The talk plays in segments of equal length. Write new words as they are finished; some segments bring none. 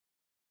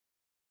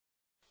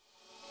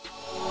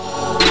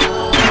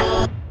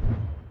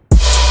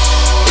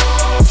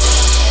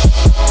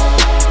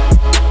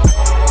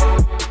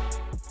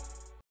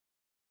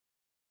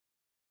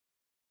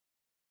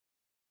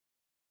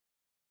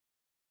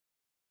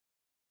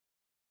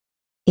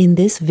In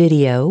this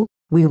video,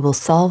 we will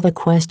solve a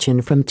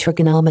question from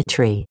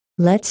trigonometry.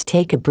 Let's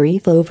take a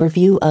brief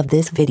overview of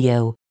this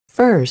video.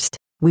 First,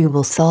 we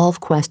will solve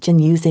question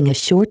using a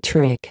short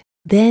trick.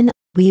 Then,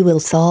 we will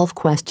solve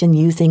question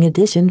using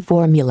addition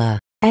formula.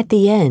 At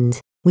the end,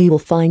 we will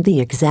find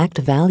the exact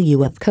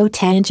value of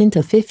cotangent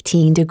of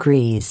 15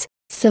 degrees.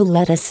 So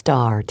let us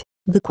start.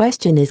 The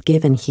question is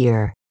given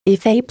here.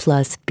 If a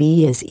plus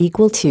b is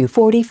equal to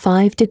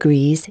 45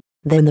 degrees,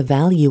 then the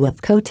value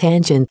of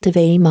cotangent of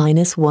a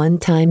minus 1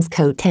 times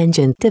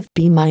cotangent of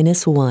b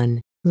minus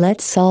 1.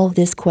 Let's solve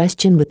this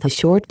question with a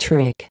short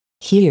trick.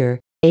 Here,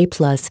 a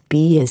plus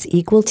b is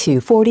equal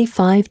to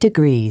 45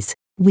 degrees.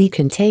 We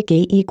can take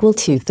a equal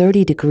to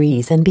 30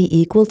 degrees and b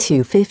equal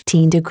to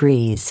 15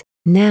 degrees.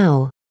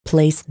 Now,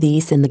 place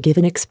these in the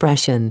given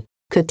expression.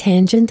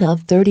 Cotangent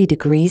of 30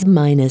 degrees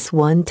minus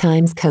 1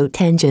 times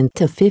cotangent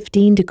of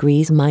 15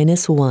 degrees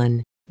minus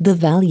 1. The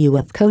value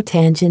of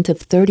cotangent of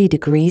 30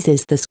 degrees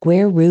is the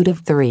square root of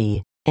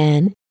 3,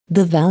 and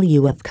the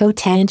value of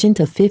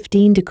cotangent of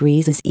 15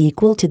 degrees is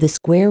equal to the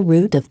square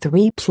root of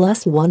 3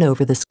 plus 1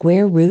 over the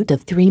square root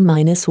of 3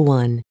 minus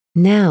 1.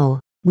 Now,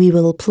 we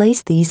will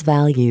place these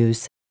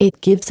values. It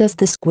gives us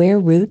the square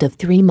root of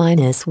 3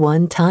 minus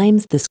 1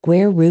 times the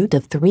square root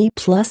of 3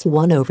 plus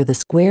 1 over the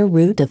square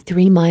root of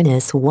 3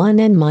 minus 1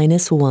 and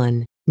minus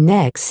 1.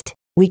 Next,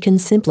 we can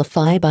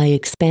simplify by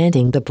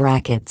expanding the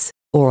brackets.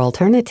 Or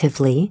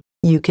alternatively,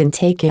 you can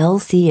take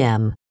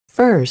LCM.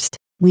 First,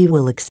 we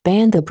will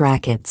expand the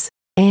brackets,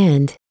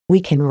 and we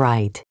can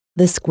write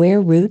the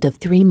square root of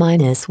 3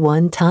 minus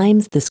 1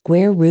 times the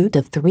square root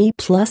of 3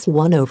 plus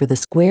 1 over the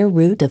square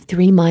root of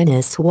 3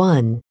 minus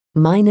 1,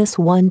 minus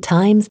 1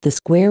 times the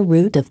square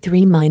root of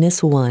 3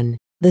 minus 1.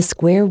 The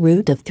square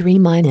root of 3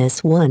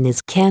 minus 1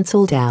 is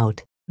cancelled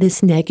out.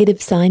 This negative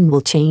sign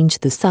will change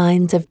the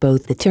signs of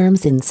both the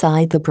terms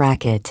inside the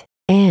bracket,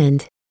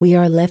 and we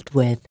are left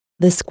with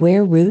the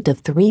square root of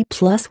 3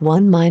 plus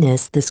 1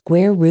 minus the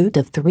square root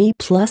of 3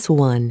 plus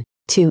 1.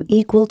 Two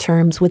equal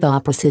terms with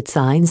opposite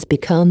signs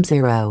become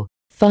 0.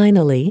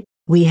 Finally,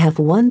 we have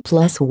 1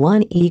 plus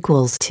 1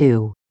 equals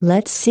 2.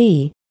 Let's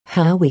see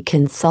how we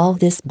can solve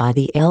this by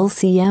the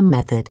LCM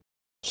method.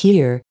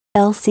 Here,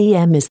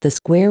 LCM is the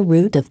square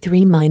root of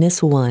 3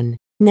 minus 1.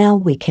 Now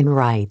we can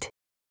write.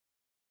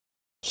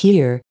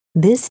 Here,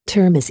 this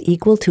term is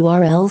equal to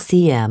our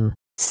LCM.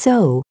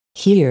 So,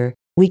 here,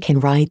 we can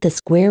write the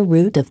square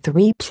root of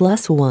 3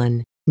 plus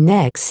 1.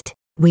 Next,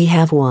 we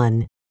have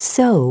 1.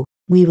 So,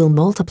 we will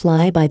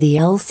multiply by the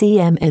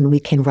LCM and we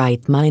can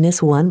write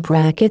minus 1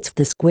 brackets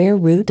the square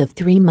root of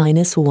 3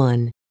 minus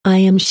 1. I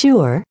am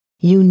sure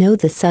you know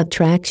the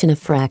subtraction of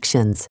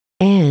fractions,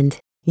 and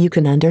you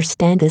can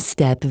understand this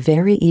step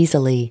very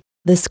easily.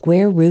 The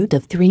square root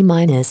of 3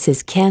 minus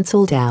is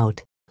cancelled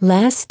out.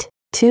 Last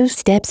two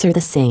steps are the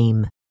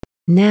same.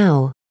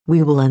 Now,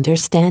 we will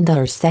understand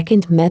our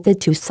second method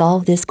to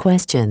solve this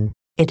question.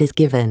 It is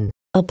given,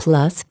 a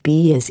plus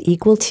b is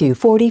equal to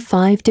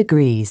 45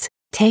 degrees.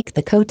 Take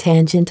the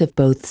cotangent of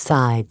both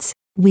sides.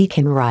 We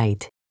can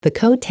write, the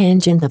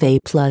cotangent of a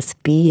plus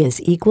b is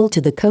equal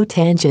to the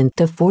cotangent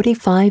of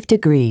 45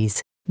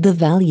 degrees. The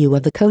value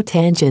of the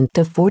cotangent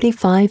of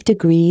 45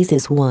 degrees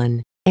is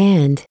 1.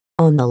 And,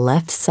 on the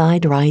left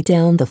side write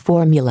down the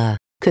formula.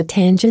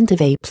 Cotangent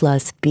of a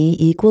plus b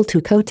equal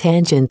to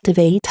cotangent of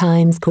a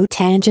times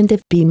cotangent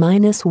of b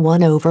minus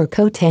 1 over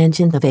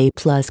cotangent of a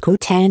plus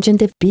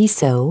cotangent of b.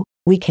 So,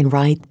 we can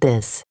write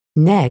this.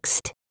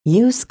 Next,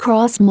 use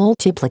cross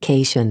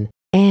multiplication,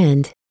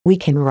 and we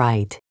can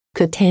write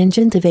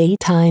cotangent of a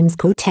times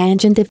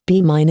cotangent of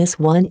b minus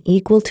 1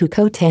 equal to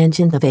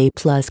cotangent of a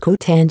plus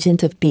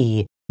cotangent of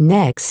b.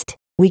 Next,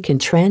 we can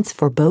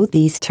transfer both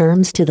these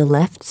terms to the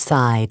left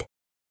side.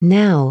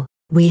 Now,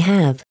 we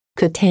have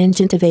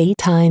cotangent of a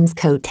times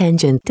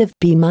cotangent of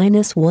b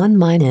minus 1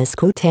 minus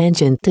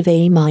cotangent of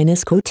a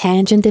minus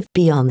cotangent of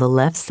b on the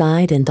left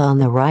side and on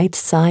the right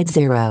side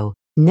 0.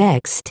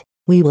 Next,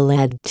 we will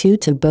add 2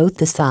 to both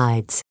the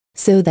sides,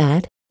 so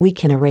that we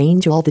can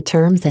arrange all the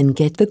terms and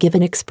get the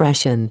given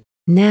expression.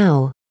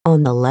 Now,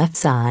 on the left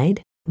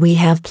side, we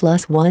have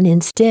plus 1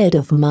 instead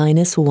of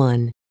minus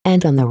 1,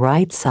 and on the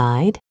right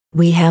side,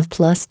 we have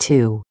plus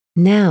 2.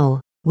 Now,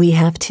 we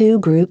have two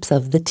groups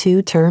of the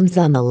two terms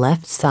on the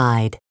left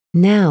side.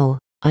 Now,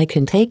 I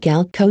can take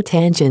out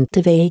cotangent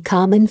of a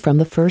common from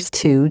the first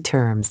two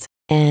terms,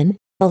 and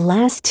the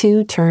last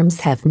two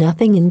terms have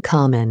nothing in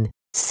common,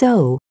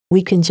 so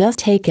we can just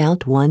take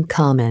out one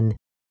common.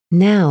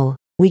 Now,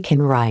 we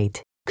can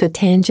write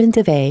cotangent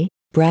of a,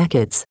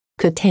 brackets,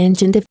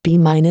 cotangent of b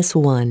minus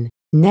 1.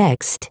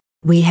 Next,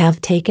 we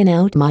have taken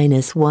out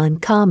minus 1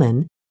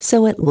 common,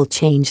 so it will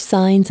change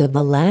signs of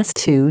the last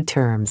two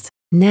terms.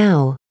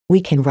 Now, we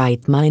can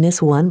write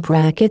minus 1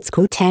 brackets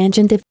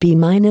cotangent of b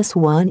minus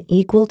 1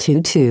 equal to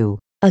 2.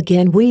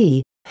 Again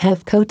we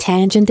have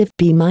cotangent of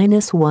b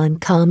minus 1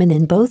 common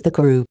in both the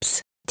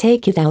groups.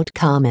 Take it out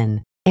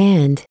common.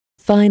 And,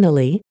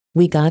 finally,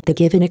 we got the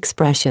given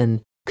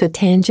expression.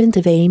 Cotangent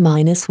of a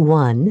minus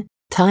 1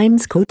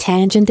 times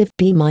cotangent of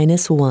b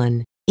minus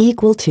 1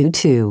 equal to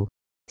 2.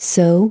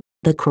 So,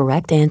 The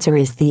correct answer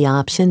is the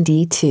option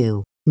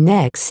D2.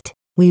 Next,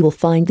 we will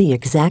find the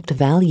exact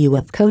value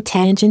of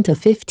cotangent of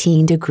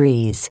 15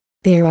 degrees.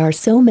 There are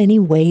so many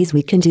ways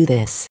we can do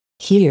this.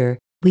 Here,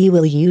 we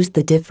will use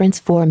the difference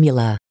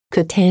formula,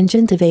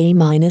 cotangent of A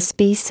minus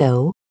B.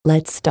 So,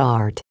 let's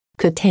start.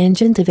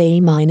 Cotangent of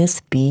A minus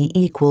B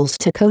equals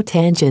to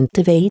cotangent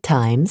of A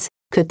times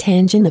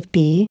cotangent of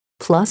B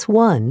plus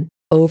 1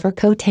 over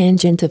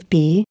cotangent of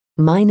B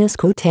minus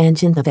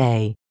cotangent of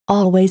A.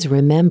 Always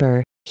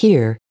remember,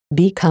 here,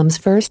 B comes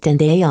first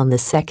and A on the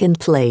second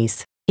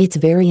place. It's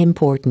very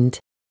important.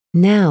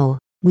 Now,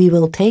 we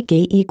will take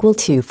A equal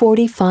to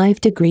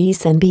 45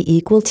 degrees and B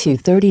equal to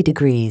 30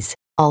 degrees.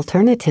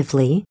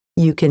 Alternatively,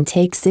 you can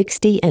take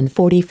 60 and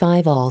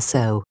 45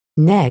 also.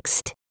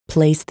 Next,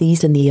 place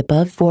these in the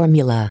above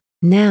formula.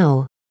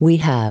 Now, we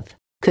have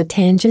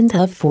cotangent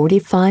of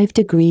 45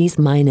 degrees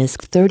minus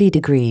 30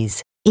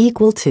 degrees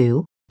equal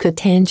to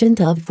cotangent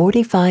of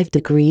 45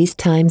 degrees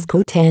times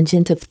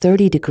cotangent of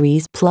 30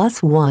 degrees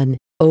plus 1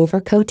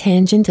 over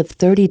cotangent of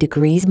 30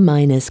 degrees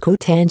minus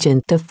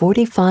cotangent of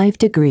 45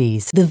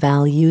 degrees. The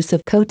values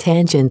of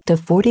cotangent of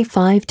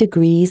 45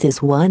 degrees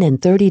is 1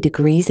 and 30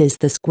 degrees is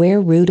the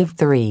square root of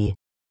 3.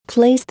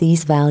 Place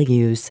these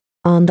values.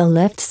 On the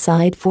left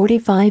side,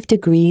 45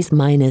 degrees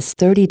minus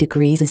 30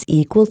 degrees is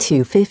equal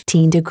to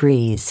 15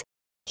 degrees.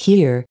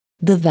 Here,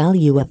 the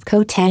value of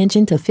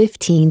cotangent of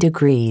 15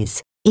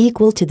 degrees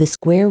equal to the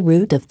square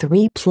root of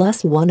 3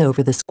 plus 1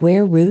 over the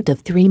square root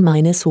of 3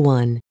 minus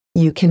 1.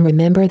 You can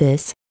remember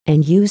this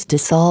and use to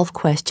solve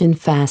question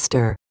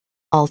faster.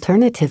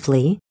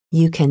 Alternatively,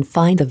 you can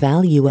find the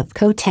value of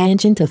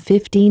cotangent of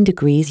 15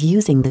 degrees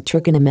using the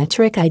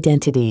trigonometric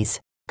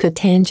identities.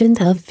 Cotangent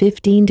of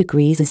 15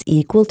 degrees is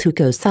equal to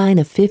cosine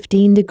of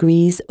 15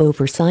 degrees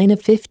over sine of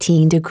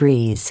 15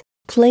 degrees.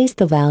 Place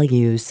the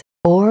values.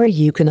 Or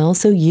you can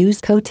also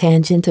use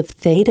cotangent of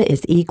theta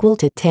is equal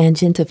to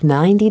tangent of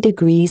 90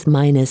 degrees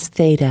minus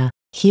theta.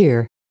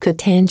 Here,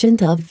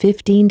 cotangent of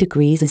 15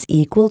 degrees is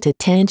equal to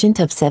tangent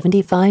of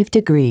 75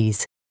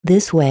 degrees.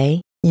 This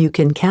way, you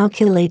can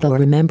calculate or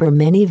remember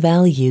many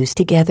values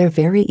together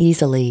very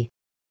easily.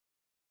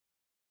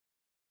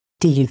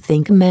 Do you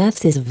think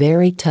maths is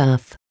very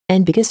tough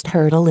and biggest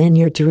hurdle in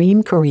your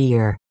dream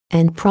career,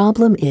 and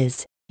problem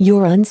is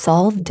your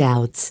unsolved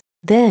doubts?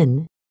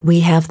 Then,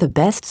 we have the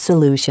best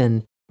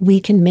solution. We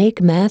can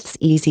make maths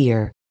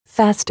easier,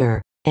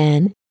 faster,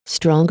 and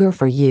stronger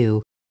for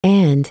you.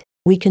 And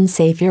we can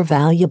save your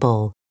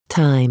valuable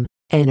time,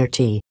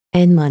 energy,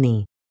 and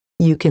money.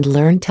 You can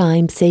learn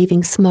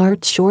time-saving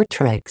smart short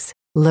tricks,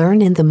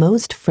 learn in the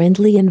most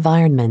friendly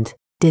environment,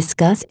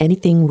 discuss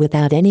anything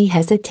without any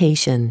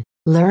hesitation,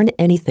 learn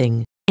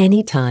anything,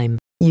 anytime.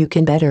 You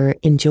can better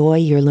enjoy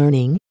your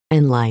learning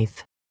and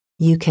life.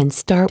 You can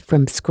start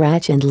from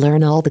scratch and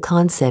learn all the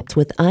concepts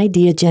with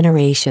idea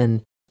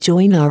generation.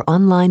 Join our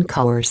online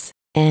course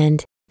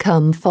and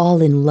come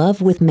fall in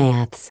love with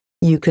maths.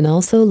 You can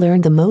also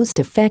learn the most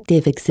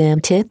effective exam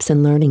tips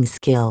and learning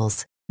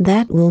skills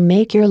that will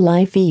make your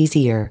life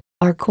easier.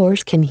 Our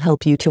course can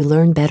help you to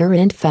learn better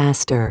and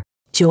faster.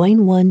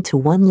 Join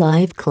one-to-one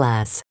live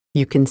class.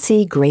 You can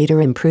see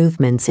greater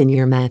improvements in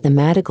your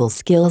mathematical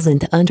skills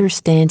and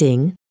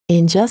understanding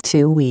in just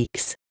 2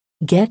 weeks.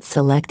 Get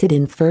selected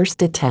in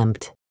first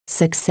attempt.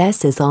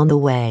 Success is on the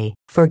way.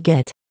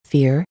 Forget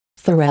fear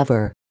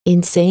forever.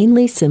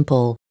 Insanely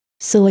simple.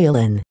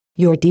 Soylent,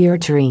 your dear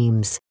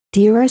dreams,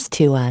 dearest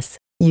to us.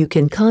 You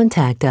can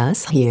contact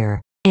us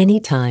here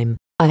anytime.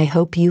 I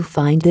hope you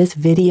find this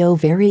video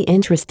very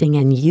interesting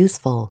and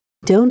useful.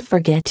 Don't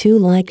forget to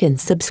like and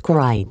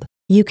subscribe.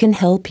 You can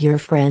help your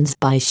friends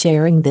by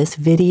sharing this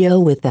video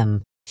with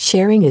them.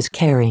 Sharing is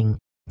caring.